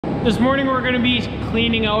This morning we're going to be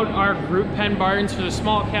cleaning out our group pen barns for the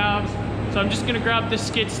small calves. So I'm just going to grab this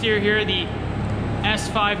skid steer here, the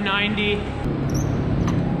S590,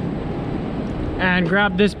 and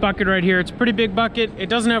grab this bucket right here. It's a pretty big bucket. It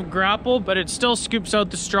doesn't have grapple, but it still scoops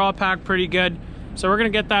out the straw pack pretty good. So we're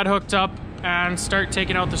going to get that hooked up and start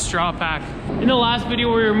taking out the straw pack. In the last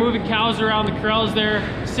video we were moving cows around the corrals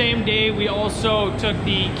there. Same day we also took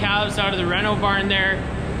the calves out of the Reno barn there.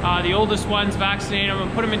 The oldest ones, vaccinated them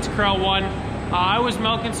and put them into corral 1. I was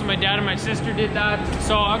milking, so my dad and my sister did that.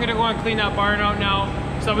 So I'm gonna go and clean that barn out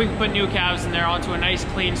now so we can put new calves in there onto a nice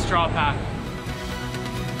clean straw pack.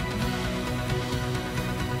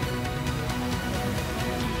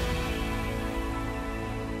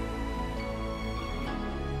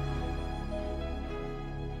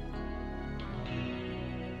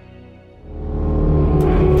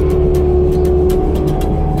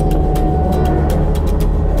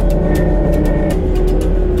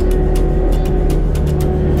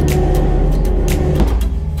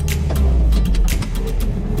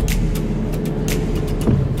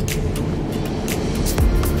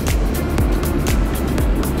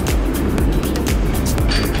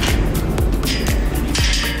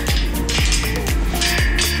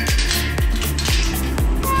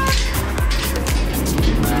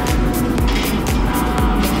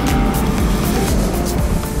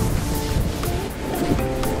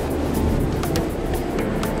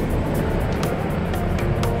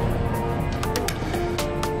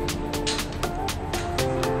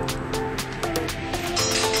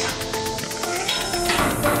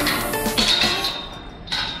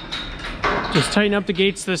 Just tighten up the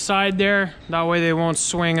gates to the side there. That way they won't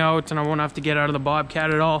swing out and I won't have to get out of the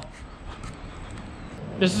Bobcat at all.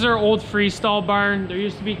 This is our old freestall barn. There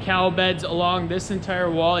used to be cow beds along this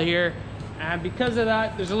entire wall here. And because of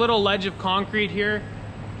that, there's a little ledge of concrete here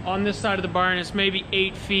on this side of the barn. It's maybe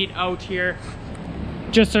 8 feet out here,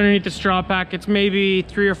 just underneath the straw pack. It's maybe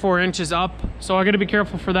 3 or 4 inches up. So I gotta be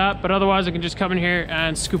careful for that, but otherwise I can just come in here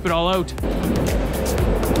and scoop it all out.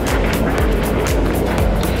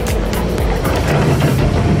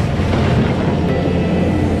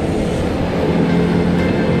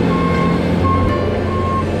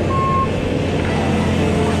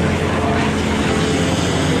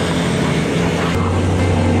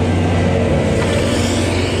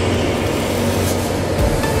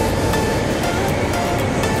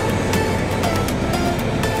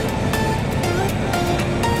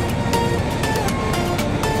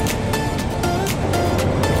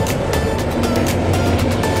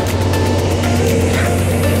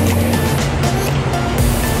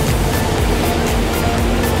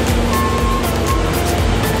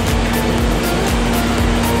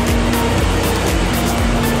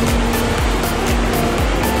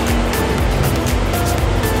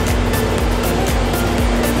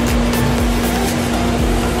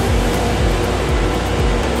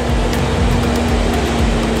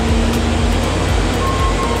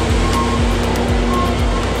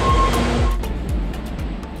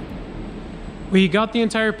 We got the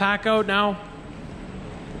entire pack out now.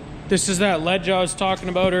 This is that ledge I was talking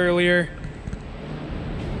about earlier.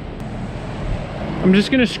 I'm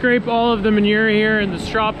just gonna scrape all of the manure here and the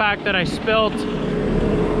straw pack that I spilt,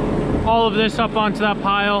 all of this up onto that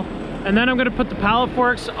pile. And then I'm gonna put the pallet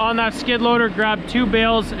forks on that skid loader, grab 2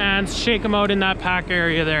 bales and shake them out in that pack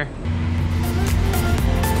area there.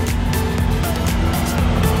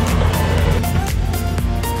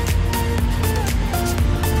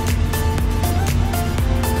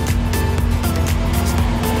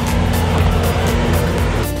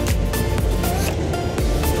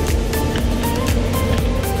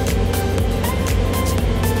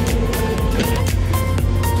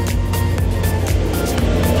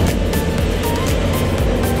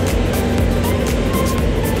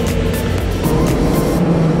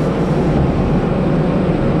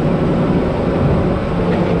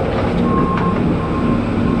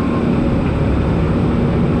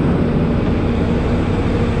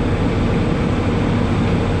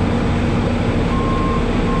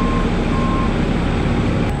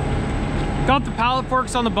 Got the pallet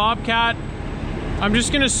forks on the Bobcat. I'm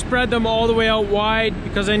just gonna spread them all the way out wide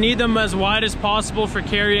because I need them as wide as possible for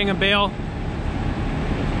carrying a bale.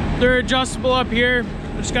 They're adjustable up here.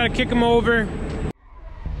 I just gotta kick them over.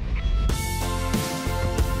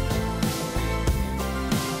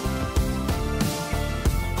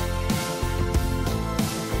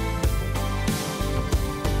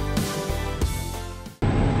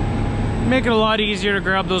 Make it a lot easier to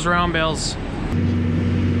grab those round bales.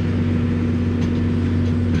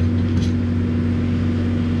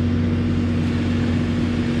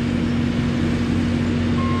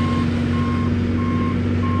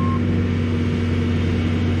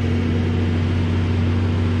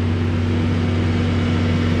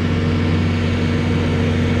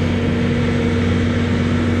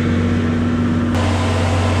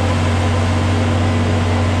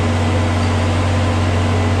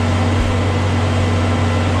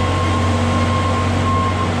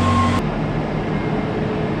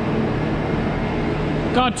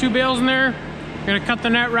 got 2 bales in there. I'm gonna cut the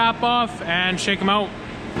net wrap off and shake them out.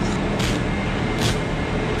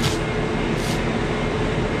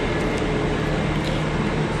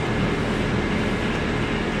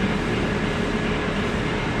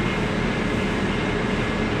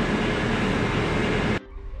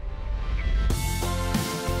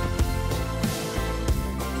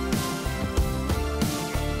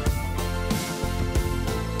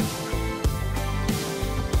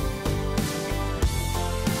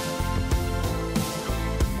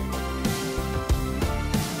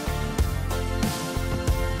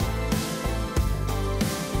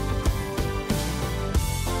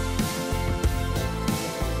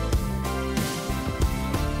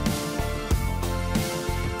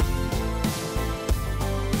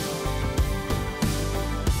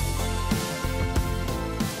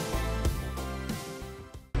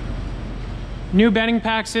 New bedding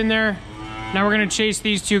packs in there. Now we're gonna chase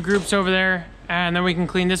these 2 groups over there and then we can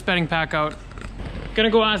clean this bedding pack out. Gonna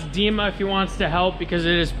go ask Dima if he wants to help because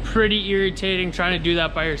it is pretty irritating trying to do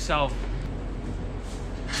that by yourself.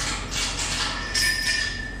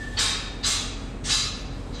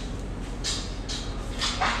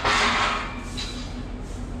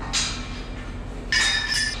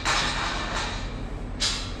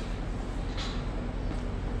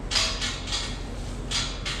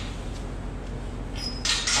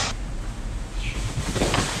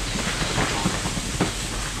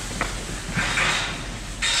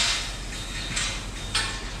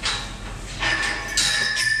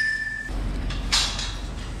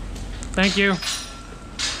 Thank you.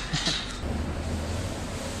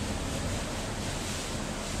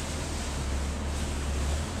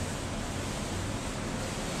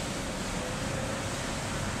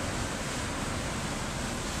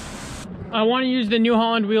 I want to use the New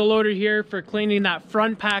Holland wheel loader here for cleaning that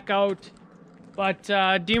front pack out, but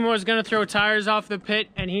Dima was going to throw tires off the pit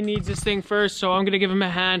and he needs this thing first, so I'm going to give him a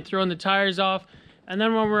hand throwing the tires off, and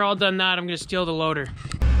then when we're all done that, I'm going to steal the loader.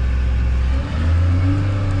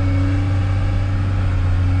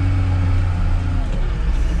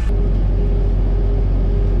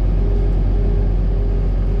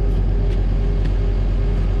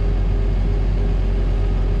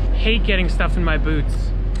 Hate getting stuff in my boots.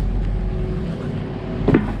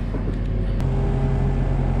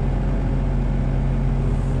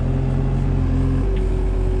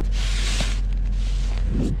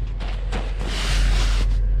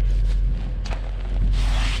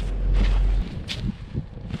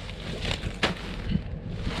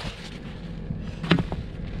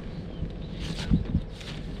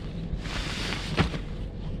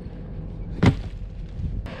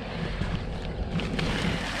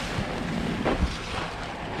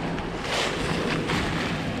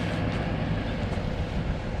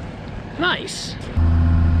 Nice.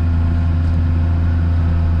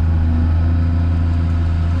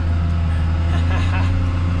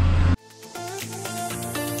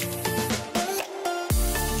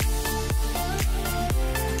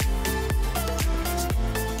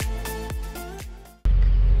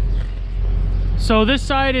 So this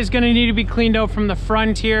side is going to need to be cleaned out from the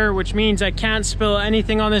front here, which means I can't spill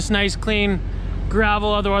anything on this nice clean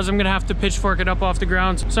gravel, otherwise I'm gonna have to pitchfork it up off the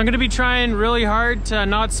ground. So I'm gonna be trying really hard to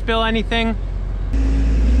not spill anything.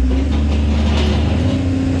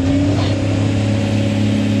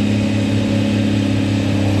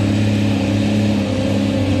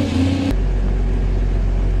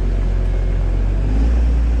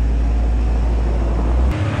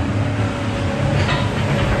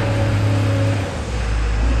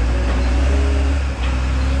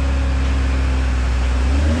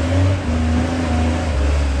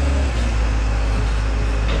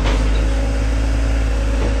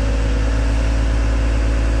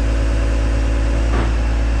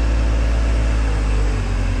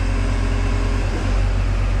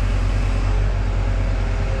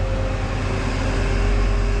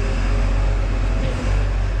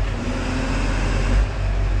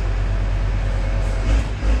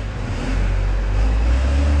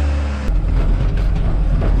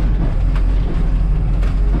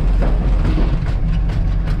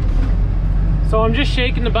 So I'm just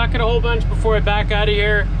shaking the bucket a whole bunch before I back out of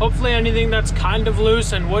here. Hopefully anything that's kind of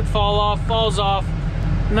loose and would fall off, falls off.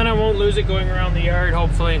 And then I won't lose it going around the yard,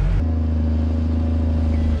 hopefully.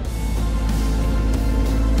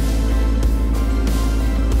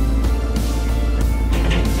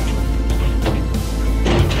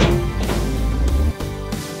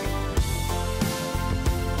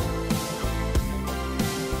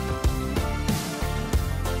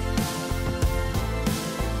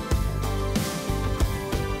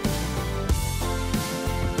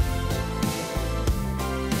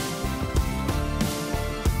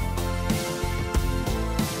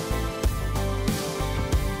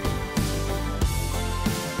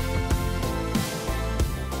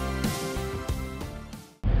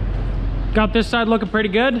 Got this side looking pretty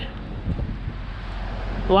good.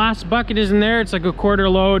 The last bucket is in there. It's like a quarter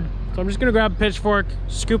load. So I'm just gonna grab a pitchfork,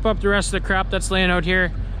 scoop up the rest of the crap that's laying out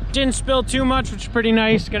here. Didn't spill too much, which is pretty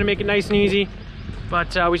nice. Gonna make it nice and easy.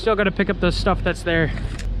 But we still gotta pick up the stuff that's there.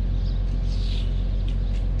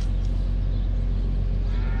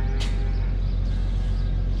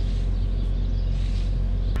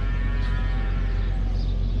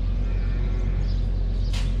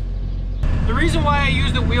 The reason why I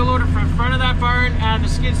use the wheel loader for the front of that barn and the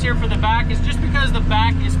skid steer for the back is just because the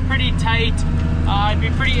back is pretty tight. It'd be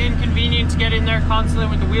pretty inconvenient to get in there constantly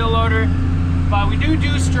with the wheel loader. But we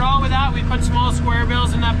do straw with that. We put small square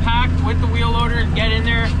bales in that pack with the wheel loader and get in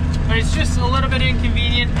there. But it's just a little bit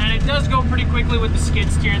inconvenient, and it does go pretty quickly with the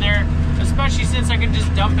skid steer there, especially since I can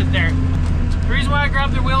just dump it there. The reason why I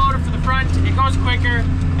grabbed the wheel loader for the front, it goes quicker,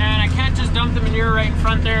 and I can't just dump the manure right in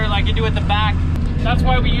front there like I do at the back. That's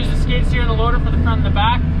why we use the skid steer and the loader for the front and the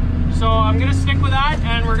back. So I'm gonna stick with that,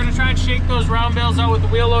 and we're gonna try and shake those round bales out with the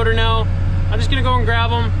wheel loader now. I'm just gonna go and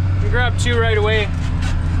grab them and grab 2 right away.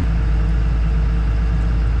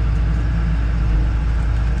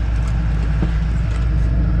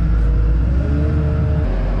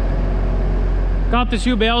 Got the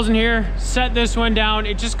 2 bales in here, set this one down.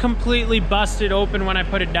 It just completely busted open when I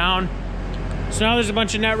put it down. So now there's a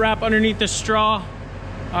bunch of net wrap underneath the straw.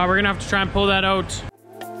 We're gonna have to try and pull that out.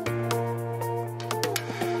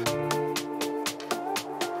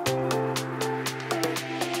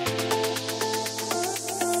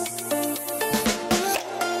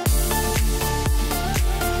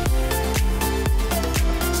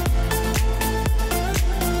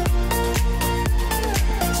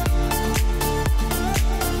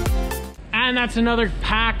 And that's another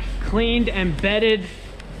pack cleaned and bedded.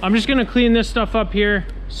 I'm just gonna clean this stuff up here,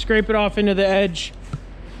 scrape it off into the edge.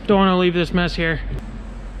 Don't want to leave this mess here.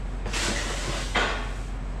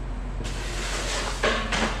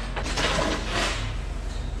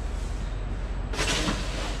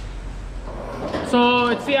 So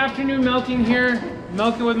it's the afternoon milking here,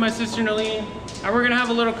 milking with my sister Nalene, and we're gonna have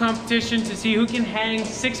a little competition to see who can hang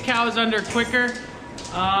 6 cows under quicker.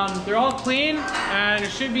 They're all clean and it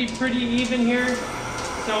should be pretty even here.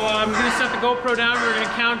 So I'm gonna set the GoPro down. We're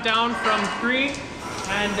gonna count down from 3,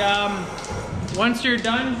 and once you're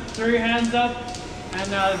done, throw your hands up,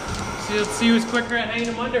 and see who's quicker at hanging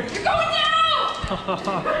them under. You're going down!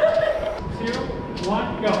 0,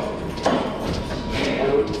 1, go.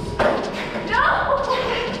 No!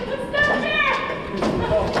 It's not fair!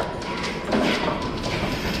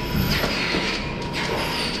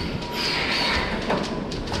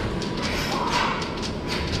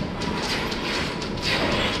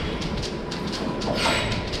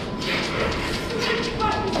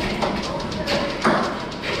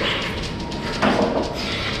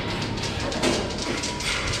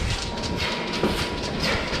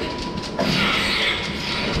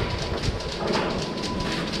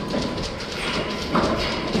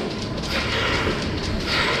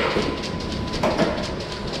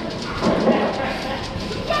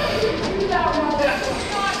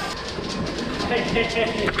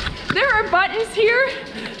 There are buttons here.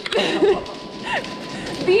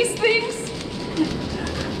 These things.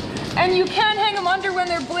 And you can't hang them under when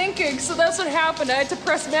they're blinking, so that's what happened. I had to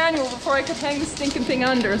press manual before I could hang the stinking thing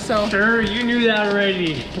under, so. Sure, you knew that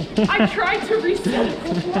already. I tried to reset it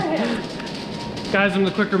beforehand. Guys, I'm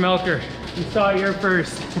the quicker milker. You saw it here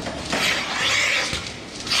first.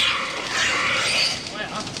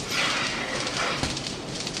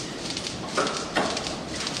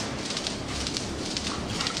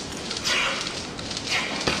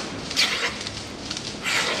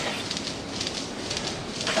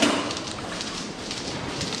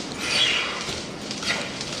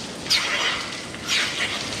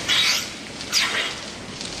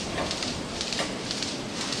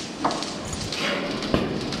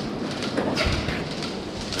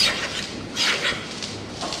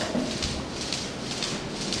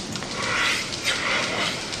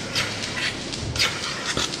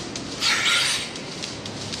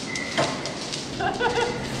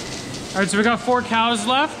 All right, so we got 4 cows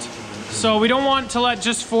left. So we don't want to let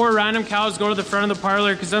just 4 random cows go to the front of the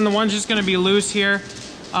parlor, because then the one's just gonna be loose here.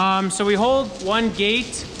 So we hold 1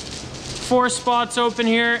 gate, 4 spots open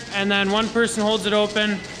here, and then 1 person holds it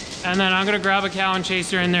open, and then I'm gonna grab a cow and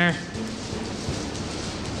chase her in there.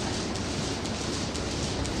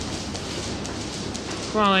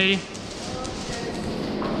 Come on, lady.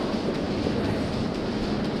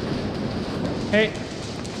 Hey.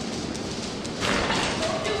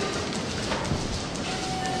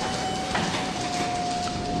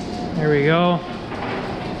 There we go.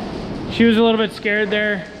 She was a little bit scared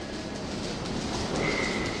there.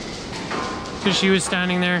 because she was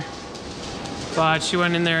standing there. But she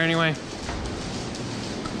went in there anyway.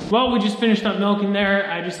 Well, we just finished up milking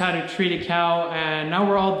there. I just had to treat a cow and now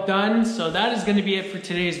we're all done. So that is gonna be it for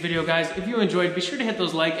today's video, guys. If you enjoyed, be sure to hit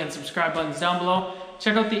those like and subscribe buttons down below.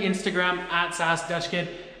 Check out the Instagram @SassDutchKid,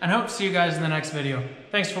 and I hope to see you guys in the next video.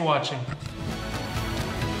 Thanks for watching.